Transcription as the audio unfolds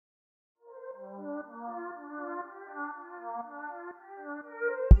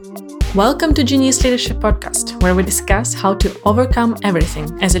Welcome to Genius Leadership Podcast, where we discuss how to overcome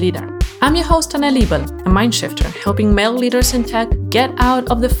everything as a leader. I'm your host, Anna Liebel, a mind shifter, helping male leaders in tech get out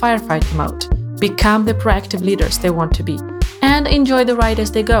of the firefighting mode, become the proactive leaders they want to be, and enjoy the ride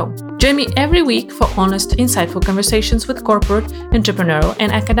as they go. Join me every week for honest, insightful conversations with corporate, entrepreneurial,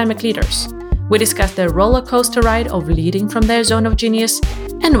 and academic leaders. We discuss the roller coaster ride of leading from their zone of genius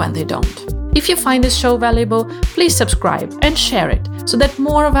and when they don't. If you find this show valuable, please subscribe and share it so that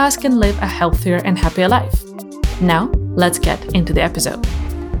more of us can live a healthier and happier life. Now, let's get into the episode.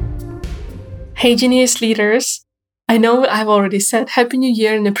 Hey, genius leaders! I know I've already said Happy New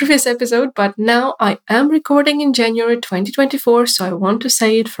Year in the previous episode, but now I am recording in January 2024, so I want to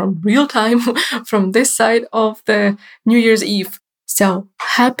say it from real time, from this side of the New Year's Eve. So,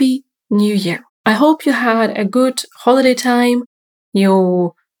 Happy New Year! I hope you had a good holiday time.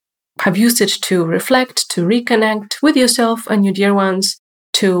 You have used it to reflect, to reconnect with yourself and your dear ones,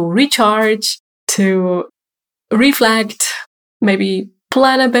 to recharge, to reflect, maybe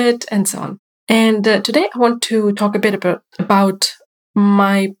plan a bit, and so on. And today I want to talk a bit about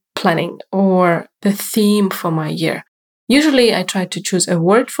my planning or the theme for my year. Usually I try to choose a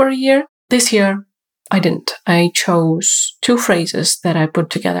word for a year. This year I didn't. I chose two phrases that I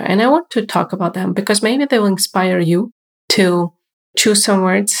put together, and I want to talk about them because maybe they will inspire you to choose some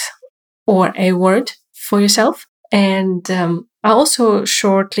words or a word for yourself. And I'll also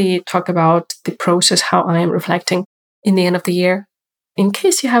shortly talk about the process, how I am reflecting in the end of the year, in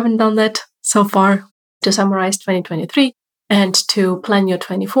case you haven't done that so far, to summarize 2023 and to plan your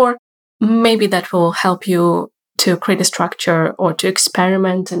 24. Maybe that will help you to create a structure or to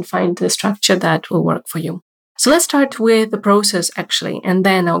experiment and find the structure that will work for you. So let's start with the process, actually, and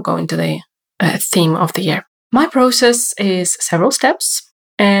then I'll go into the theme of the year. My process is several steps,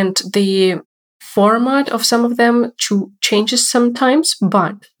 and the format of some of them changes sometimes,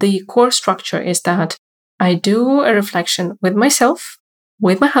 but the core structure is that I do a reflection with myself,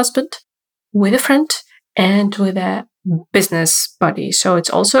 with my husband, with a friend, and with a business buddy. So it's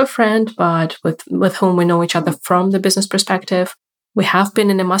also a friend, but with whom we know each other from the business perspective. We have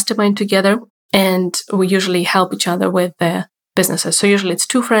been in a mastermind together, and we usually help each other with the businesses. So usually it's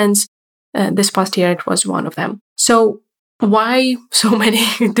two friends. This past year, it was one of them. So why so many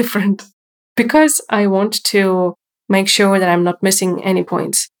different? Because I want to make sure that I'm not missing any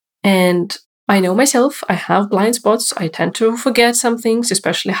points. And I know myself, I have blind spots. I tend to forget some things,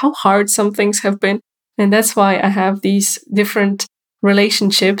 especially how hard some things have been. And that's why I have these different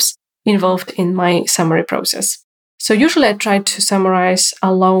relationships involved in my summary process. So usually I try to summarize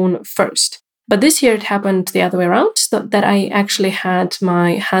alone first. But this year it happened the other way around, so that I actually had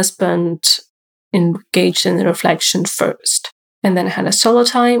my husband engaged in the reflection first. And then I had a solo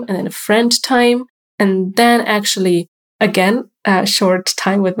time, and then a friend time, and then actually, again, a short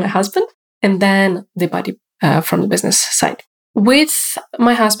time with my husband, and then the buddy from the business side. With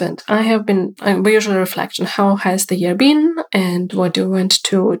my husband, we usually reflect on how has the year been and what do we want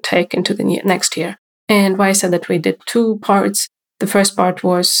to take into the next year. And why I said that we did two parts. The first part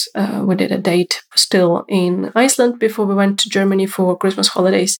was we did a date still in Iceland before we went to Germany for Christmas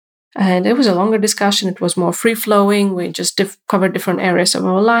holidays. And it was a longer discussion. It was more free-flowing. We just covered different areas of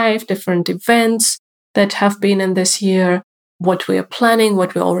our life, different events that have been in this year, what we are planning,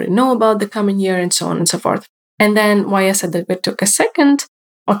 what we already know about the coming year, and so on and so forth. And then why I said that we took a second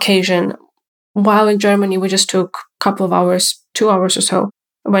occasion. While in Germany, we just took a couple of hours, 2 hours or so.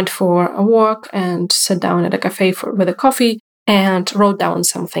 I went for a walk and sat down at a cafe with a coffee and wrote down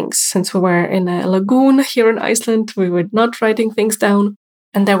some things. Since we were in a lagoon here in Iceland, we were not writing things down.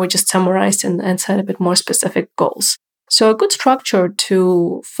 And then we just summarized and set a bit more specific goals. So a good structure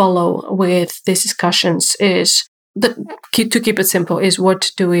to follow with these discussions is, to keep it simple, is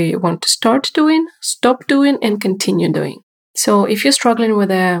what do we want to start doing, stop doing, and continue doing. So if you're struggling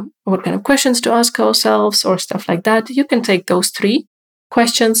with what kind of questions to ask ourselves or stuff like that, you can take those 3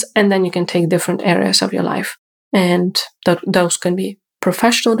 questions and then you can take different areas of your life. And those can be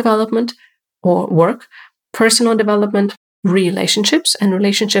professional development or work, personal development, relationships, and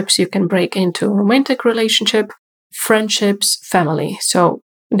relationships you can break into romantic relationship, friendships, family. So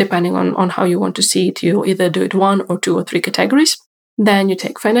depending on how you want to see it, you either do it 1 or 2 or 3 categories. Then you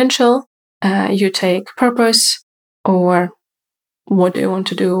take financial, you take purpose, or what do you want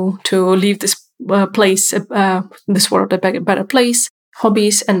to do to leave this place, this world a better place,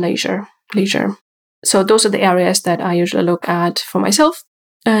 hobbies, and leisure. So those are the areas that I usually look at for myself.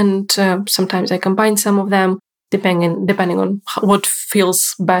 And sometimes I combine some of them depending on what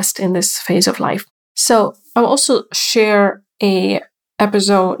feels best in this phase of life. So I'll also share an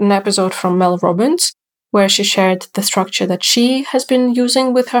episode from Mel Robbins where she shared the structure that she has been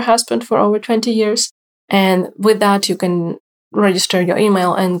using with her husband for over 20 years. And with that, you can register your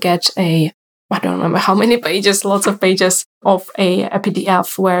email and get I don't remember how many pages, lots of pages of a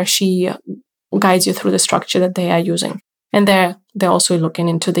PDF where she guides you through the structure that they are using. And they're also looking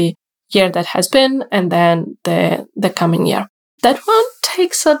into the year that has been and then the coming year. That one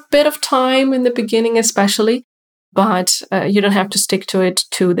takes a bit of time in the beginning, especially, but you don't have to stick to it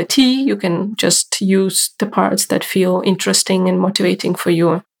to the T. You can just use the parts that feel interesting and motivating for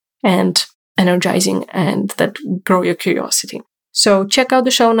you and energizing and that grow your curiosity. So check out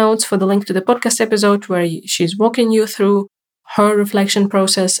the show notes for the link to the podcast episode where she's walking you through her reflection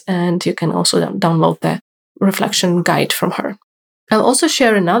process, and you can also download the reflection guide from her. I'll also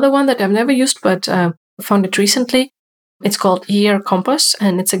share another one that I've never used, but found it recently. It's called Year Compass,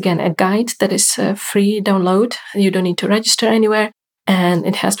 and it's again a guide that is free download. You don't need to register anywhere, and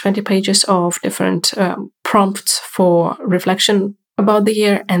it has 20 pages of different prompts for reflection about the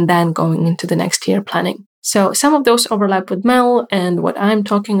year and then going into the next year planning. So some of those overlap with Mel and what I'm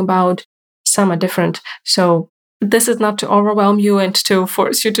talking about. Some are different. So this is not to overwhelm you and to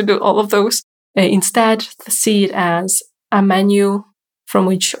force you to do all of those. Instead, see it as a menu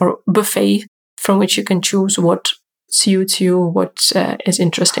or buffet from which you can choose what suits you, what is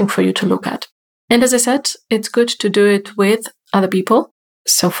interesting for you to look at. And as I said, it's good to do it with other people.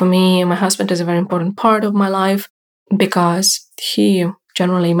 So for me, my husband is a very important part of my life because he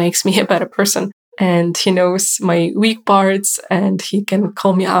generally makes me a better person. And he knows my weak parts and he can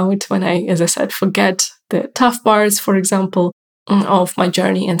call me out when I, as I said, forget the tough parts, for example, of my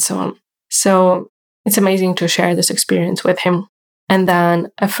journey and so on. So it's amazing to share this experience with him. And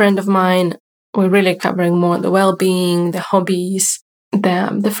then a friend of mine, we're really covering more the well-being, the hobbies,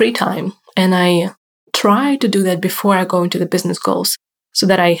 the free time. And I try to do that before I go into the business goals so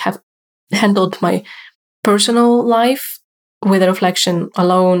that I have handled my personal life with a reflection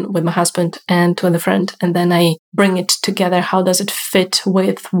alone with my husband and with a friend. And then I bring it together. How does it fit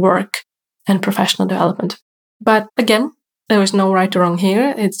with work and professional development? But again, there is no right or wrong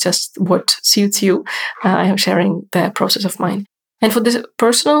here. It's just what suits you. I am sharing the process of mine. And for this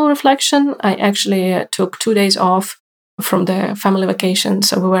personal reflection, I actually took 2 days off from the family vacation.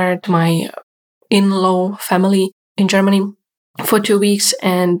 So we were at my in-law family in Germany for 2 weeks.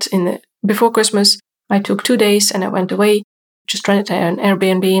 And before Christmas, I took 2 days and I went away, just rented an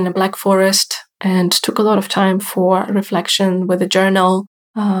Airbnb in a Black Forest and took a lot of time for reflection with a journal,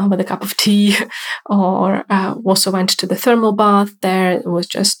 with a cup of tea, or also went to the thermal bath there. It was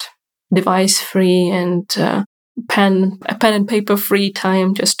just device-free and pen and paper-free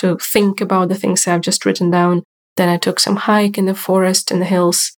time just to think about the things I've just written down. Then I took some hike in the forest, in the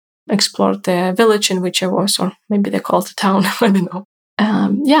hills, explored the village in which I was, or maybe they call it a town, I don't know.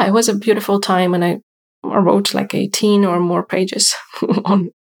 It was a beautiful time, and I wrote like 18 or more pages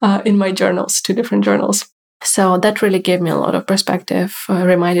in my journals, 2 different journals. So that really gave me a lot of perspective,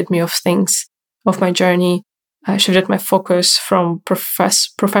 reminded me of things, of my journey, shifted my focus from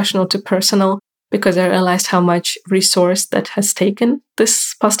professional to personal, because I realized how much resource that has taken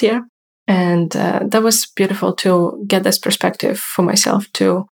this past year. And that was beautiful to get this perspective for myself,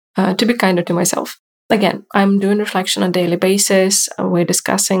 to be kinder to myself. Again, I'm doing reflection on a daily basis. We're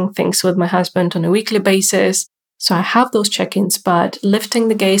discussing things with my husband on a weekly basis. So I have those check-ins, but lifting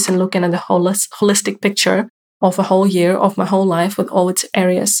the gaze and looking at the holistic picture of a whole year, of my whole life with all its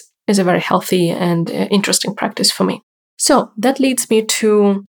areas is a very healthy and interesting practice for me. So that leads me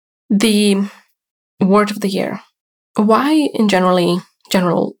to the word of the year. Why in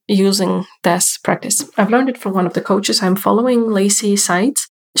general using this practice? I've learned it from one of the coaches I'm following, Lacey Sides.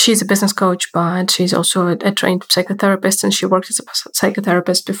 She's a business coach, but she's also a trained psychotherapist, and she worked as a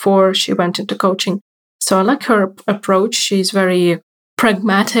psychotherapist before she went into coaching. So I like her approach. She's very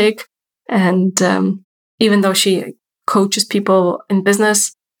pragmatic, and even though she coaches people in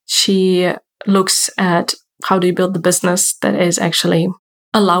business, she looks at how do you build the business that is actually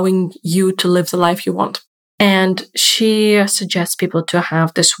allowing you to live the life you want. And she suggests people to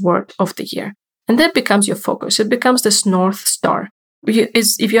have this word of the year. And that becomes your focus. It becomes this North Star.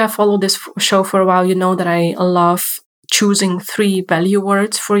 If you have followed this show for a while, you know that I love choosing 3 value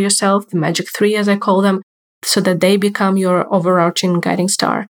words for yourself, the magic 3 as I call them, so that they become your overarching guiding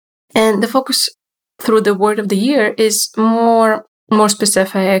star. And the focus through the word of the year is more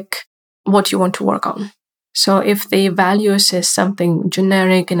specific, what you want to work on. So if the values is something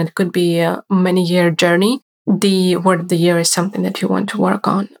generic and it could be a many-year journey, the word of the year is something that you want to work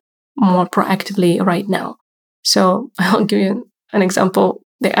on more proactively right now. So I'll give you an example,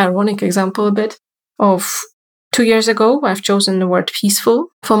 the ironic example a bit of 2 years ago. I've chosen the word peaceful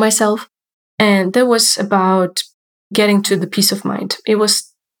for myself. And that was about getting to the peace of mind. It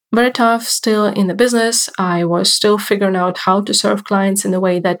was very tough still in the business. I was still figuring out how to serve clients in a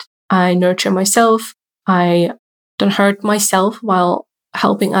way that I nurture myself. I don't hurt myself while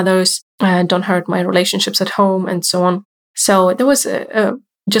helping others, and don't hurt my relationships at home, and so on. So there was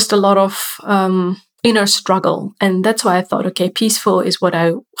just a lot of inner struggle. And that's why I thought, okay, peaceful is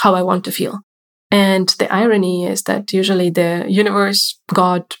how I want to feel. And the irony is that usually the universe,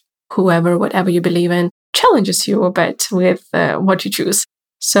 God, whoever, whatever you believe in, challenges you a bit with what you choose.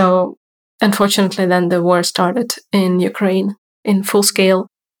 So unfortunately, then the war started in Ukraine in full scale.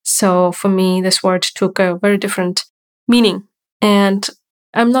 So for me, this word took a very different meaning. And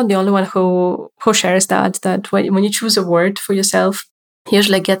I'm not the only one who shares that when you choose a word for yourself, you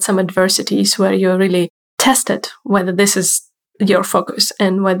usually get some adversities where you're really tested whether this is your focus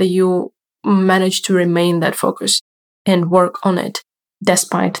and whether you manage to remain that focus and work on it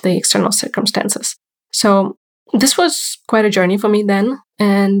despite the external circumstances. So this was quite a journey for me then.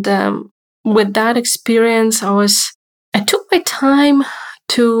 And with that experience, I took my time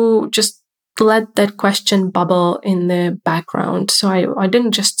to just let that question bubble in the background. So I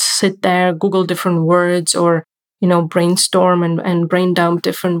didn't just sit there, Google different words or, brainstorm and brain dump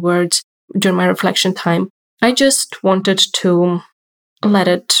different words during my reflection time. I just wanted to let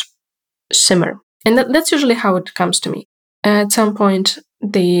it simmer. And that's usually how it comes to me. At some point,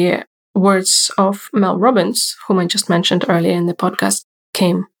 the words of Mel Robbins, whom I just mentioned earlier in the podcast,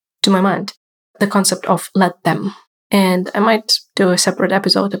 came to my mind. The concept of let them. And I might do a separate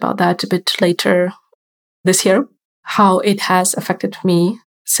episode about that a bit later this year, how it has affected me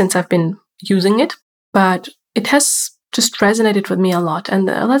since I've been using it. But it has just resonated with me a lot. And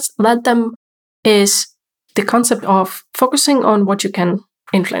let them is the concept of focusing on what you can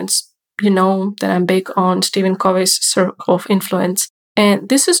influence. You know that I'm big on Stephen Covey's Circle of Influence. And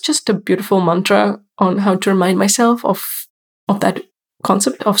this is just a beautiful mantra on how to remind myself of that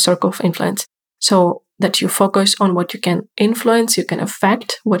concept of circle of influence. So that you focus on what you can influence, you can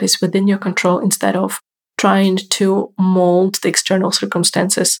affect what is within your control instead of trying to mold the external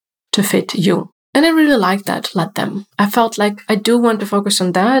circumstances to fit you. And I really like that, let them. I felt like I do want to focus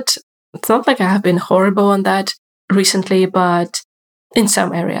on that. It's not like I have been horrible on that recently, but in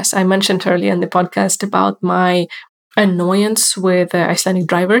some areas. I mentioned earlier in the podcast about my annoyance with Icelandic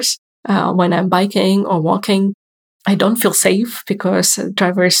drivers. When I'm biking or walking, I don't feel safe because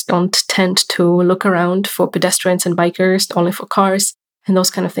drivers don't tend to look around for pedestrians and bikers, only for cars and those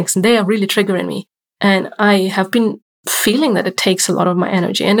kind of things. And they are really triggering me. And I have been feeling that it takes a lot of my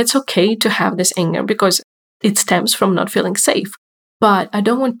energy. And it's okay to have this anger because it stems from not feeling safe. But I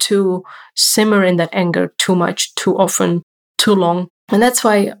don't want to simmer in that anger too much, too often, too long. And that's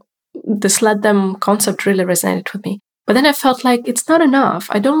why this let them concept really resonated with me. But then I felt like it's not enough.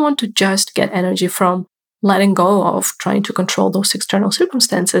 I don't want to just get energy from letting go of trying to control those external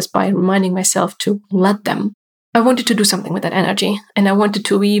circumstances by reminding myself to let them. I wanted to do something with that energy, and I wanted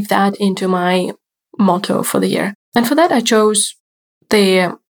to weave that into my motto for the year. And for that, I chose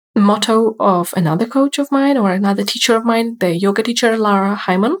the motto of another coach of mine or another teacher of mine, the yoga teacher, Lara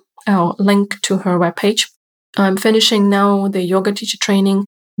Hyman. I'll link to her webpage. I'm finishing now the yoga teacher training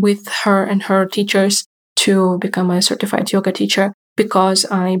with her and her teachers to become a certified yoga teacher because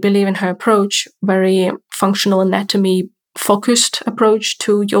I believe in her approach, very functional anatomy focused approach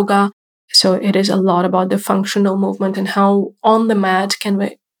to yoga. So it is a lot about the functional movement and how on the mat can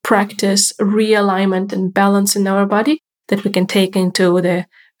we practice realignment and balance in our body that we can take into the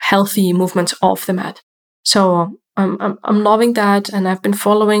healthy movements off the mat. So I'm loving that, and I've been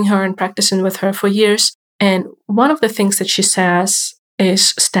following her and practicing with her for years. And one of the things that she says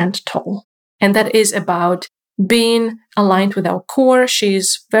is stand tall. And that is about being aligned with our core.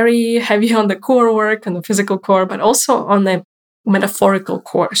 She's very heavy on the core work, on the physical core, but also on the metaphorical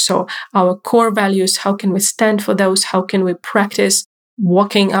core. So our core values, how can we stand for those? How can we practice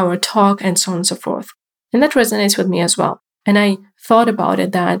walking our talk and so on and so forth? And that resonates with me as well. And I thought about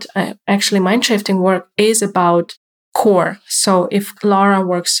it that actually mind shifting work is about core. So if Lara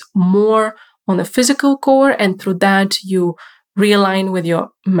works more on the physical core and through that you realign with your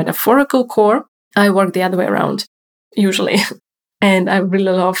metaphorical core, I work the other way around, usually. And I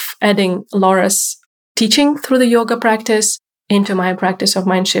really love adding Laura's teaching through the yoga practice into my practice of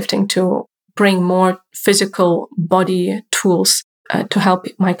mind shifting to bring more physical body tools to help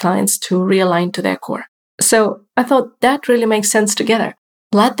my clients to realign to their core. So I thought that really makes sense together.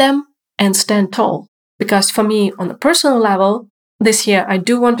 Let them and stand tall. Because for me, on a personal level, this year, I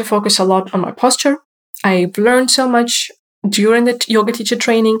do want to focus a lot on my posture. I've learned so much during the yoga teacher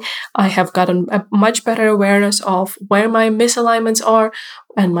training, I have gotten a much better awareness of where my misalignments are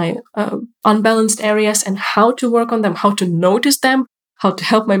and my unbalanced areas and how to work on them, how to notice them, how to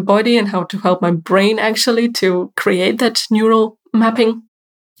help my body and how to help my brain actually to create that neural mapping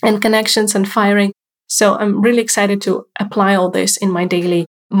and connections and firing. So I'm really excited to apply all this in my daily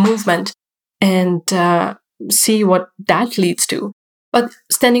movement and see what that leads to. But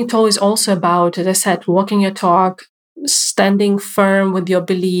standing tall is also about, as I said, walking your talk, standing firm with your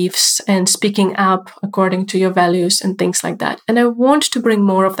beliefs and speaking up according to your values and things like that. And I want to bring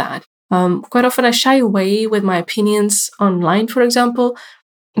more of that. Quite often I shy away with my opinions online, for example,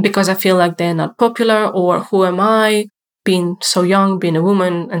 because I feel like they're not popular, or who am I, being so young, being a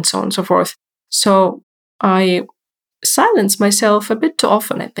woman, and so on and so forth. So I silence myself a bit too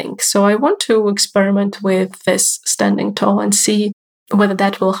often, I think. So I want to experiment with this standing tall and see whether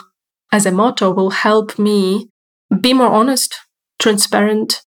that will, as a motto, will help me be more honest,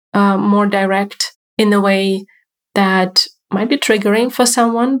 transparent, more direct in a way that might be triggering for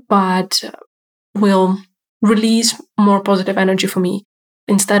someone, but will release more positive energy for me.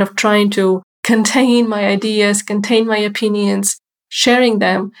 Instead of trying to contain my ideas, contain my opinions, sharing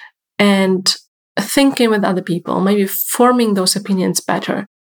them and thinking with other people, maybe forming those opinions better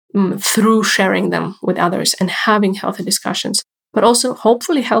through sharing them with others and having healthy discussions, but also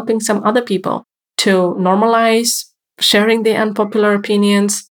hopefully helping some other people to normalize sharing the unpopular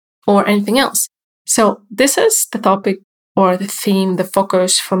opinions or anything else. So this is the topic or the theme, the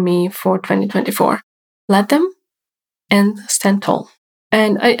focus for me for 2024. Let them and stand tall.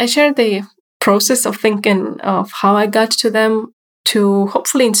 And I shared the process of thinking of how I got to them to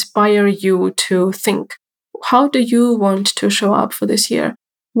hopefully inspire you to think, how do you want to show up for this year?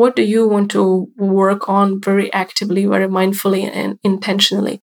 What do you want to work on very actively, very mindfully and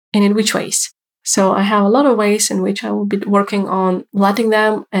intentionally? And in which ways? So I have a lot of ways in which I will be working on letting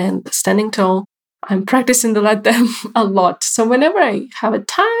them and standing tall. I'm practicing to let them a lot. So whenever I have a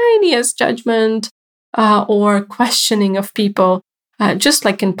tiniest judgment or questioning of people, just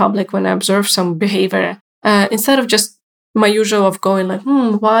like in public when I observe some behavior, instead of just my usual of going like,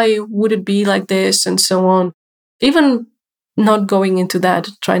 why would it be like this and so on, even not going into that,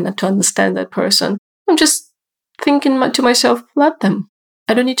 trying not to understand that person, I'm just thinking to myself, let them.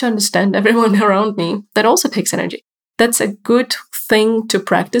 I don't need to understand everyone around me. That also takes energy. That's a good thing to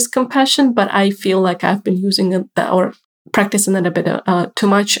practice compassion, but I feel like I've been using it or practicing it a bit too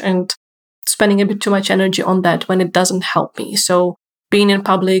much and spending a bit too much energy on that when it doesn't help me. So being in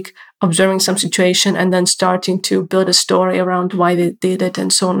public, observing some situation, and then starting to build a story around why they did it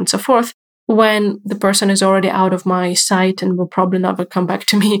and so on and so forth, when the person is already out of my sight and will probably never come back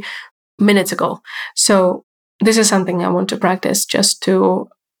to me minutes ago. So this is something I want to practice just to,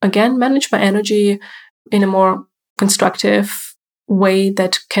 again, manage my energy in a more constructive way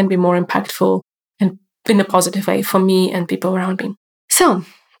that can be more impactful and in a positive way for me and people around me. So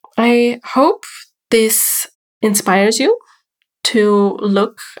I hope this inspires you to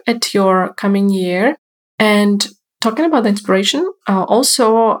look at your coming year. And talking about the inspiration, I'll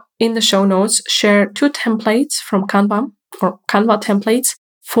also in the show notes share 2 templates from Canva or Canva templates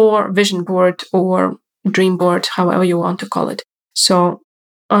for vision board or dream board, however you want to call it. So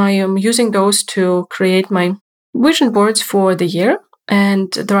I am using those to create my vision boards for the year.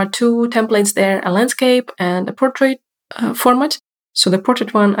 And there are 2 templates there, a landscape and a portrait format. So the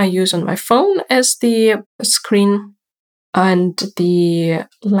portrait one I use on my phone as the screen, and the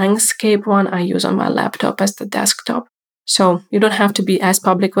landscape one I use on my laptop as the desktop. So you don't have to be as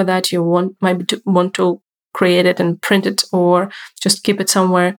public with that. You might want to create it and print it or just keep it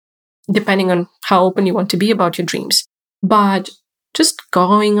somewhere, depending on how open you want to be about your dreams. But just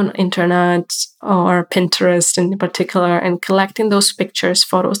going on internet or Pinterest in particular and collecting those pictures,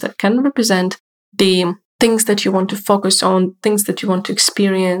 photos that can represent the things that you want to focus on, things that you want to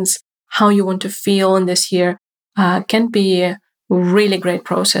experience, how you want to feel in this year, can be a really great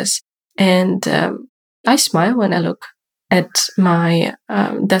process. And I smile when I look at my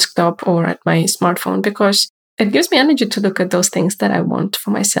desktop or at my smartphone because it gives me energy to look at those things that I want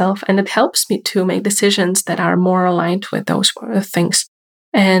for myself. And it helps me to make decisions that are more aligned with those things.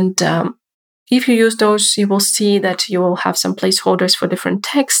 And if you use those, you will see that you will have some placeholders for different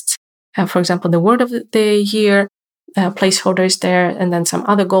texts. For example, the word of the year, placeholders there, and then some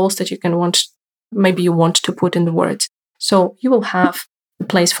other goals that you maybe you want to put in the words. So you will have a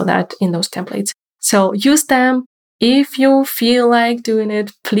place for that in those templates. So use them. If you feel like doing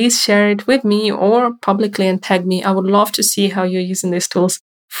it, please share it with me or publicly and tag me. I would love to see how you're using these tools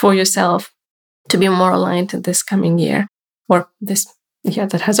for yourself to be more aligned in this coming year or this year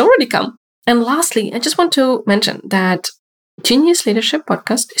that has already come. And lastly, I just want to mention that Genius Leadership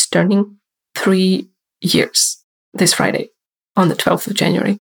Podcast is turning 3 years this Friday on the 12th of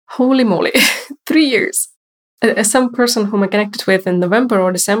January. Holy moly, 3 years. Some person whom I connected with in November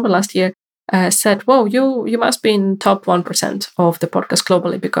or December last year said, whoa, you must be in top 1% of the podcast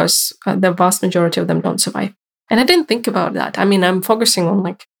globally because the vast majority of them don't survive. And I didn't think about that. I mean, I'm focusing on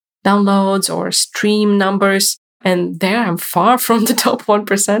like downloads or stream numbers. And there I'm far from the top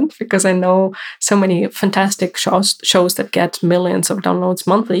 1% because I know so many fantastic shows that get millions of downloads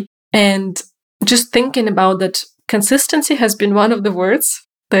monthly. And just thinking about that, consistency has been one of the words,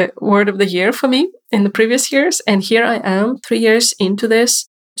 the word of the year for me in the previous years. And here I am 3 years into this,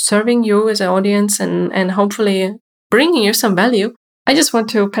 serving you as an audience and hopefully bringing you some value. I just want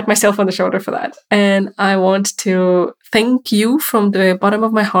to pat myself on the shoulder for that. And I want to thank you from the bottom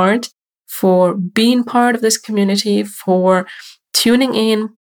of my heart for being part of this community, for tuning in,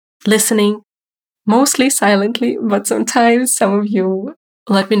 listening, mostly silently, but sometimes some of you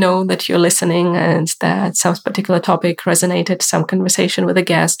let me know that you're listening and that some particular topic resonated, some conversation with a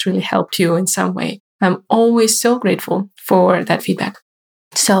guest really helped you in some way. I'm always so grateful for that feedback.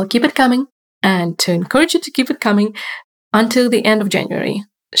 So keep it coming, and to encourage you to keep it coming until the end of January,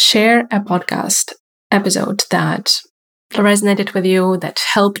 share a podcast episode that resonated with you, that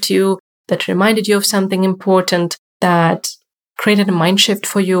helped you, that reminded you of something important, that created a mind shift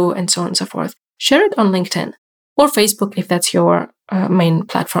for you, and so on and so forth. Share it on LinkedIn or Facebook if that's your main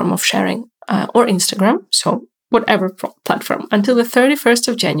platform of sharing, or Instagram. So whatever platform. Until the 31st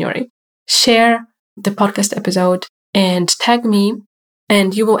of January, share the podcast episode and tag me,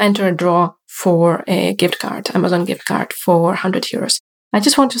 and you will enter a draw for a gift card, Amazon gift card for 100 euros. I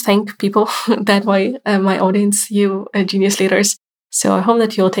just want to thank people that way, my audience, you genius leaders. So I hope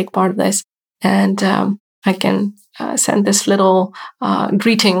that you'll take part of this, and I can send this little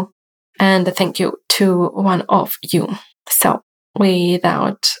greeting and a thank you to one of you. So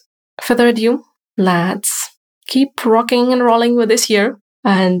without further ado, let's keep rocking and rolling with this year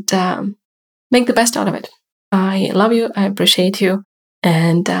and make the best out of it. I love you. I appreciate you.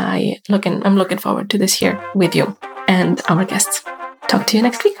 And I'm looking forward to this year with you and our guests. Talk to you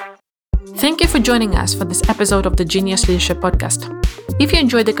next week. Thank you for joining us for this episode of the Genius Leadership Podcast. If you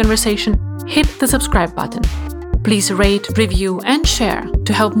enjoyed the conversation, hit the subscribe button. Please rate, review, and share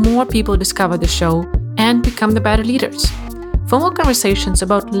to help more people discover the show and become the better leaders. For more conversations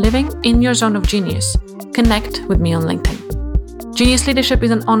about living in your zone of genius, connect with me on LinkedIn. Genius Leadership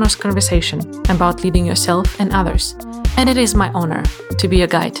is an honest conversation about leading yourself and others, and it is my honor to be a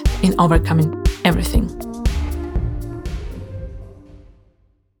guide in overcoming everything.